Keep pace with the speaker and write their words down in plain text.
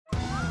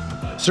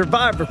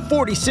Survivor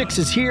 46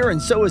 is here, and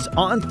so is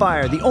On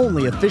Fire, the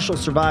only official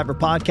Survivor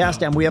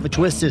podcast, and we have a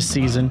twist this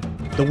season.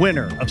 The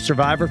winner of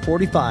Survivor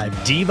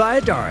 45, Dee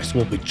Valladares,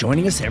 will be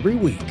joining us every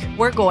week.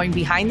 We're going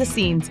behind the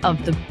scenes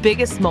of the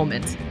biggest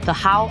moments, the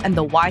how and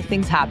the why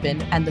things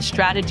happen, and the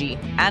strategy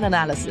and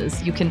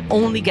analysis you can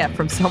only get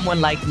from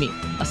someone like me,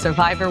 a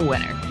Survivor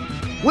winner.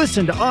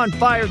 Listen to On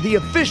Fire, the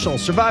official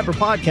Survivor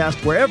podcast,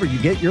 wherever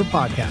you get your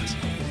podcasts.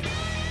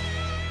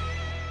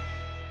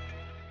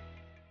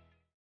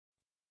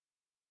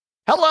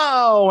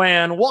 Hello,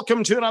 and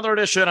welcome to another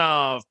edition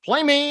of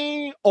Play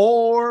Me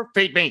or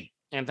Fade Me.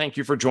 And thank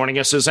you for joining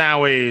us as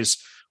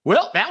always.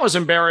 Well, that was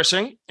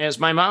embarrassing. As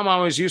my mom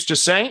always used to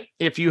say,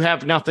 if you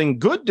have nothing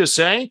good to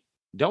say,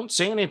 don't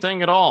say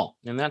anything at all.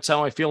 And that's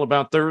how I feel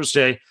about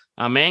Thursday.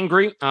 I'm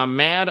angry, I'm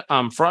mad,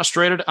 I'm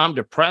frustrated, I'm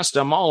depressed,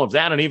 I'm all of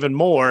that and even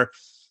more.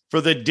 For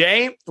the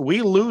day,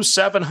 we lose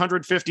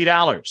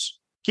 $750.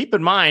 Keep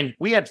in mind,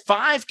 we had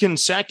 5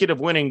 consecutive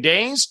winning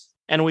days,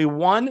 and we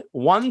won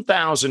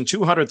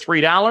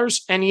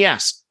 $1,203. And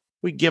yes,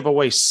 we give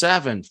away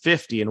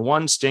 $750 in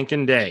one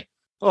stinking day.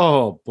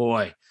 Oh,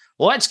 boy.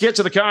 Let's get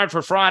to the card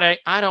for Friday.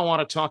 I don't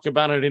want to talk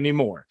about it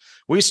anymore.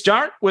 We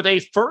start with a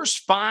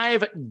first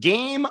 5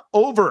 game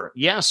over.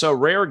 Yes, a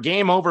rare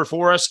game over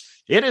for us.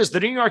 It is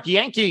the New York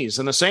Yankees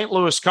and the St.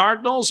 Louis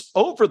Cardinals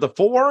over the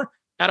 4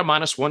 at a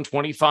minus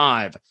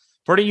 125.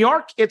 For New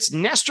York, it's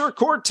Nestor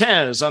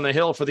Cortez on the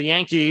hill for the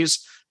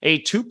Yankees. A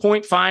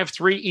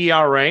 2.53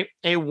 ERA,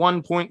 a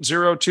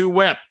 1.02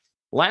 whip.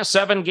 Last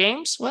 7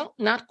 games, well,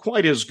 not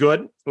quite as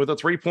good with a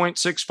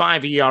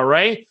 3.65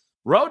 ERA.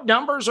 Road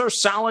numbers are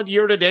solid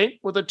year-to-date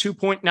with a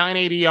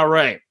 2.98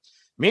 ERA.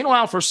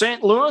 Meanwhile, for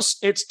St. Louis,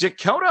 it's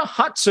Dakota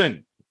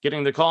Hudson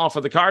getting the call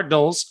for the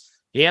Cardinals.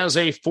 He has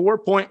a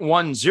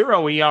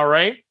 4.10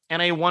 ERA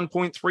and a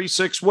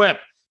 1.36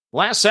 whip.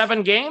 Last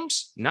 7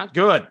 games, not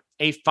good.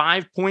 A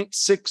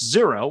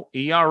 5.60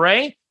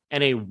 ERA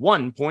and a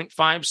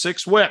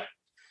 1.56 whip.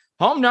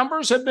 Home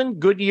numbers have been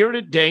good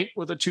year-to-date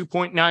with a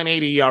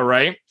 2.98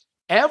 ERA.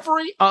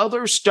 Every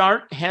other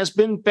start has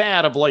been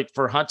bad of late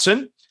for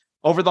Hudson.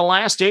 Over the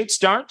last 8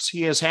 starts,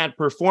 he has had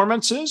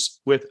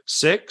performances with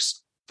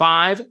 6,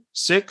 5,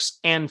 6,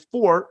 and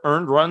 4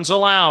 earned runs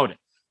allowed.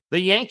 The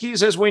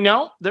Yankees, as we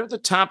know, they're the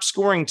top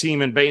scoring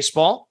team in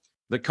baseball.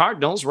 The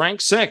Cardinals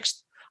rank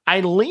 6th. I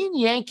lean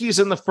Yankees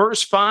in the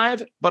first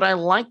 5, but I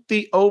like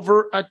the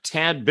over a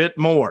tad bit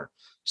more.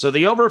 So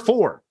the over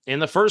 4 in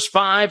the first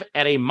 5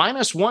 at a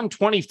minus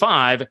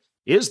 125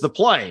 is the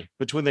play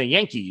between the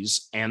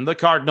Yankees and the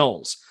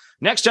Cardinals.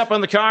 Next up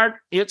on the card,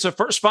 it's a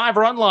first 5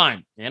 run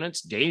line, and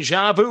it's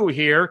deja vu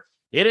here.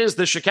 It is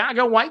the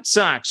Chicago White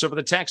Sox over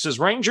the Texas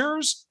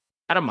Rangers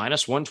at a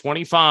minus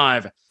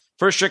 125.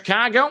 For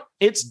Chicago,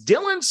 it's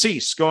Dylan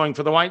Cease going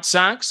for the White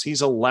Sox.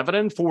 He's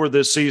 11-4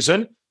 this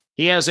season.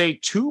 He has a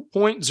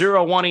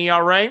 2.01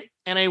 ERA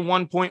and a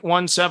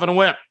 1.17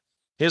 whip.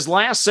 His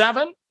last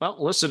 7, well,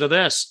 listen to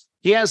this.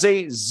 He has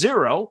a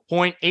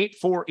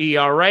 0.84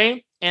 ERA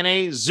and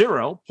a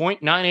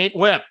 0.98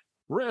 whip.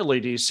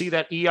 Rarely do you see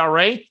that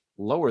ERA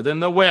lower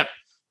than the whip.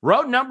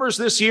 Road numbers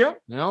this year,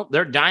 well,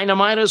 they're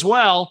dynamite as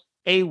well.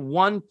 A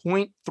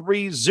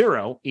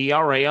 1.30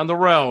 ERA on the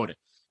road.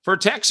 For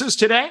Texas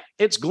today,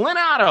 it's Glenn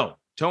Otto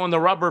towing the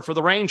rubber for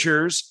the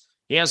Rangers.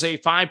 He has a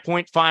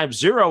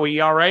 5.50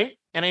 ERA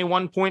and a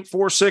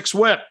 1.46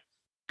 whip.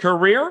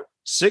 Career,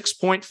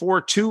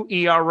 6.42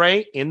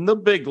 ERA in the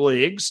big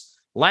leagues.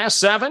 Last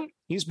 7,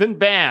 he's been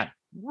bad,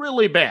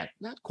 really bad.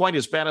 Not quite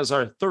as bad as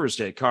our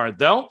Thursday card,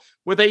 though,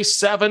 with a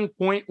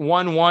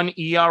 7.11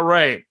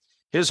 ERA.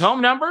 His home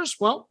numbers,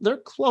 well, they're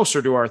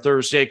closer to our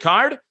Thursday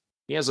card.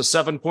 He has a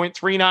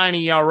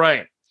 7.39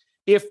 ERA.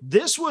 If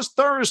this was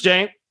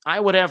Thursday, I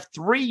would have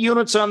 3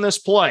 units on this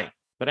play.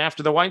 But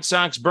after the White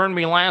Sox burned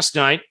me last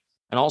night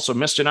and also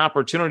missed an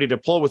opportunity to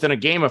pull within a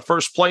game of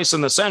first place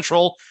in the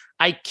Central,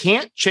 I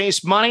can't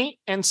chase money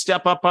and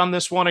step up on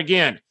this one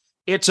again.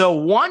 It's a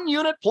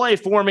 1-unit play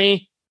for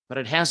me, but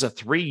it has a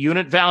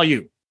 3-unit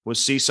value with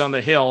Cease on the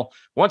hill.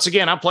 Once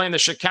again, I'm playing the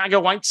Chicago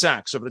White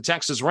Sox over the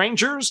Texas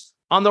Rangers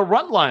on the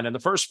run line in the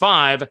first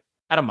 5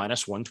 at a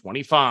minus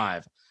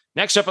 125.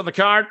 Next up on the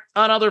card,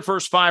 another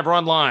first 5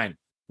 run line.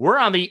 We're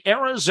on the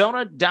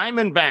Arizona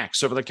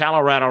Diamondbacks over the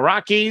Colorado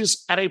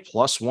Rockies at a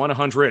plus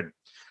 100.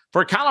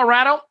 For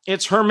Colorado,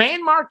 it's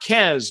Germán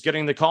Marquez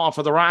getting the call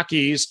for the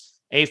Rockies.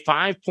 A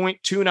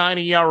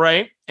 5.29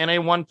 ERA and a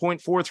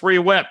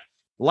 1.43 whip.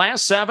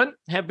 Last 7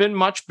 have been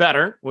much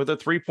better with a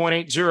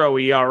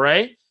 3.80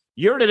 ERA.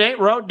 Year-to-date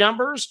road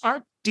numbers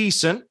are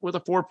decent with a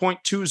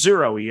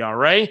 4.20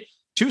 ERA.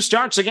 2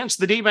 starts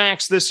against the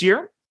D-backs this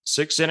year,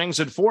 6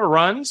 innings and 4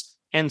 runs,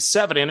 and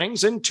 7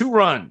 innings and 2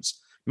 runs.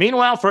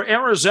 Meanwhile, for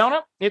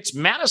Arizona, it's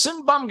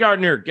Madison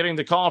Bumgarner getting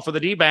the call for the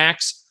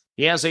D-backs.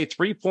 He has a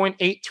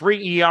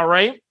 3.83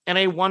 ERA and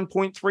a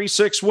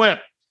 1.36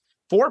 whip.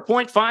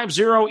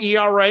 4.50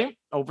 ERA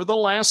over the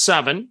last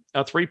 7,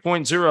 a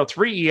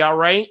 3.03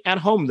 ERA at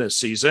home this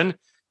season.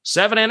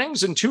 7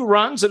 innings and 2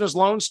 runs in his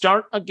lone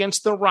start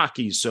against the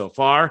Rockies so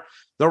far.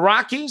 The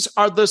Rockies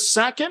are the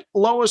second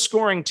lowest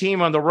scoring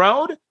team on the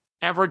road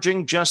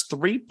averaging just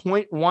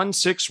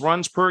 3.16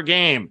 runs per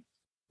game.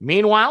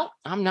 Meanwhile,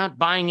 I'm not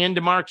buying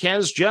into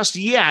Marquez just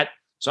yet,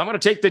 so I'm going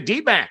to take the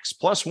D-backs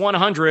plus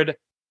 100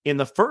 in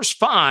the first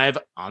 5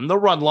 on the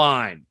run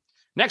line.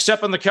 Next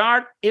up on the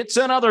card, it's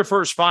another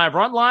first 5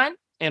 run line,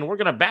 and we're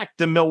going to back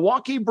the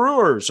Milwaukee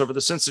Brewers over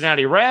the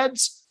Cincinnati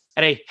Reds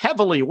at a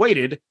heavily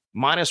weighted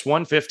minus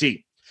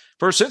 150.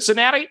 For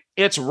Cincinnati,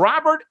 it's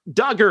Robert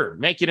Duggar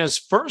making his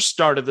first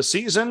start of the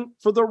season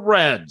for the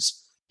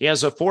Reds. He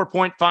has a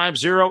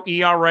 4.50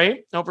 ERA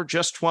over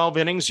just 12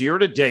 innings year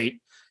to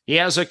date. He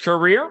has a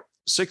career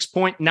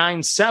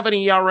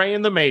 6.97 ERA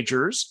in the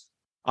majors,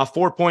 a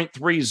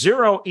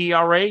 4.30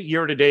 ERA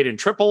year to date in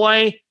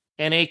AAA,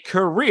 and a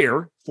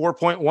career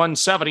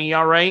 4.17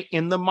 ERA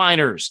in the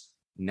minors.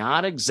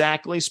 Not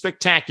exactly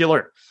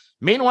spectacular.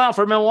 Meanwhile,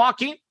 for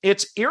Milwaukee,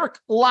 it's Eric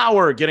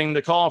Lauer getting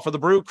the call for the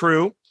Brew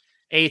Crew.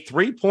 A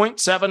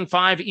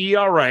 3.75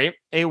 ERA,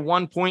 a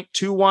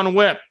 1.21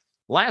 whip.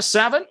 Last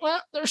 7, well,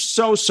 they're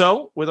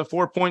so-so with a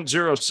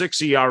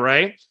 4.06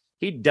 ERA.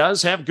 He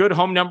does have good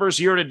home numbers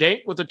year to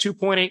date with a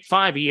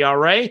 2.85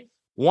 ERA.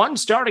 1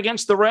 start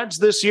against the Reds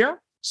this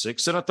year,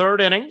 6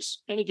 1/3 innings,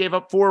 and he gave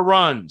up 4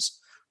 runs.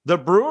 The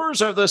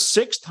Brewers are the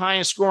 6th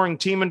highest scoring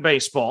team in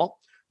baseball.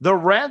 The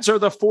Reds are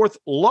the 4th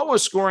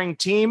lowest scoring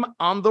team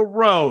on the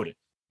road.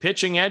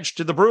 Pitching edge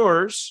to the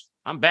Brewers,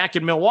 I'm back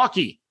in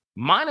Milwaukee,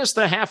 minus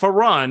the half a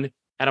run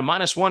at a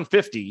minus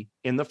 150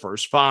 in the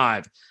first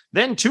 5.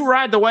 Then 2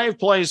 ride the wave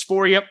plays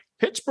for you.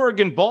 Pittsburgh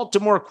and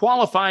Baltimore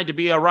qualified to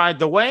be a ride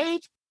the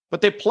wave,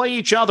 but they play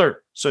each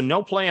other. So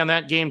no play on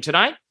that game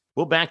tonight.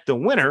 We'll back the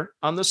winner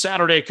on the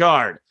Saturday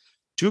card.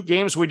 2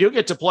 games we do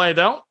get to play,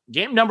 though.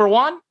 Game number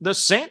 1, the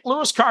St.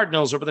 Louis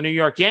Cardinals over the New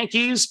York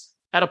Yankees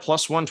at a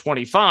plus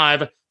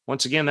 125.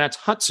 Once again, that's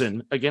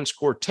Hudson against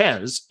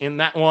Cortez in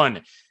that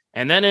one.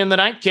 And then in the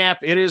nightcap,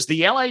 it is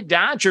the LA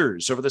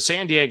Dodgers over the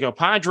San Diego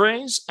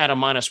Padres at a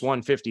minus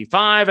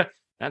 155.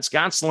 That's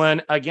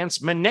Gonsolin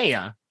against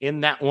Manaea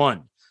in that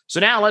one. So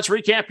now let's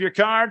recap your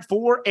card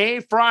for a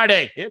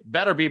Friday. It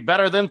better be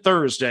better than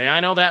Thursday. I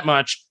know that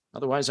much.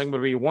 Otherwise, I'm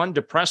going to be one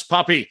depressed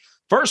puppy.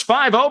 First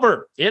 5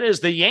 over. It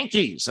is the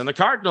Yankees and the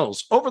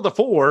Cardinals over the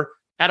 4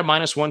 at a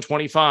minus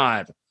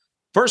 125.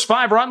 First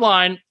 5 run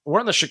line, we're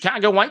on the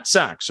Chicago White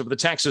Sox over the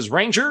Texas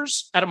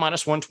Rangers at a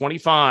minus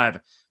 125.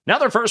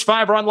 Another first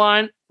 5 run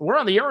line, we're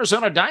on the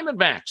Arizona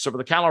Diamondbacks over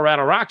the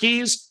Colorado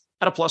Rockies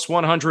at a plus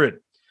 100.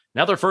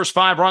 Another first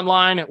 5 run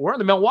line, we're on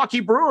the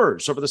Milwaukee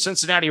Brewers over the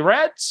Cincinnati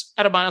Reds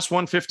at a minus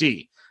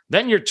 150.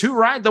 Then your 2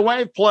 ride the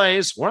wave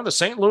plays, we're on the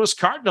St. Louis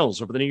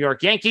Cardinals over the New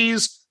York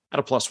Yankees at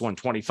a plus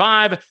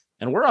 125.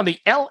 And we're on the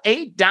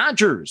LA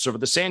Dodgers over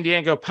the San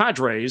Diego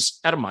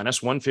Padres at a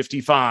minus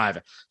 155.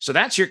 So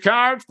that's your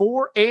card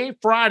for a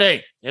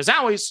Friday. As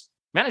always,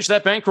 manage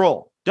that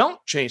bankroll.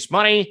 Don't chase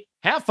money.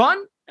 Have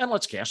fun, and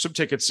let's cash some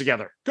tickets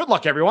together. Good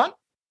luck, everyone.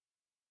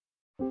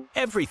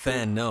 Every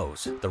fan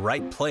knows the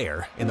right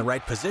player in the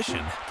right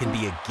position can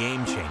be a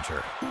game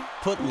changer.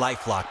 Put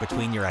LifeLock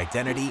between your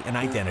identity and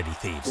identity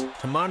thieves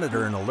to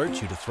monitor and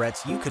alert you to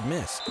threats you could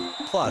miss.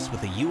 Plus,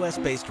 with a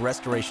U.S.-based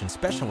restoration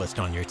specialist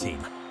on your team,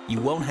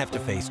 you won't have to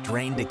face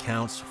drained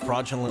accounts,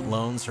 fraudulent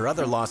loans, or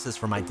other losses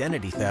from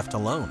identity theft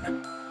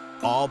alone.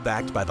 All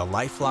backed by the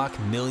LifeLock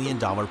 $1 Million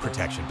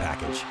Protection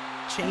Package.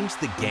 Change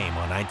the game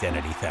on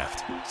identity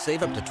theft.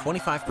 Save up to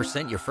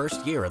 25% your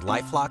first year at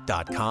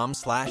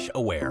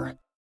LifeLock.com/aware.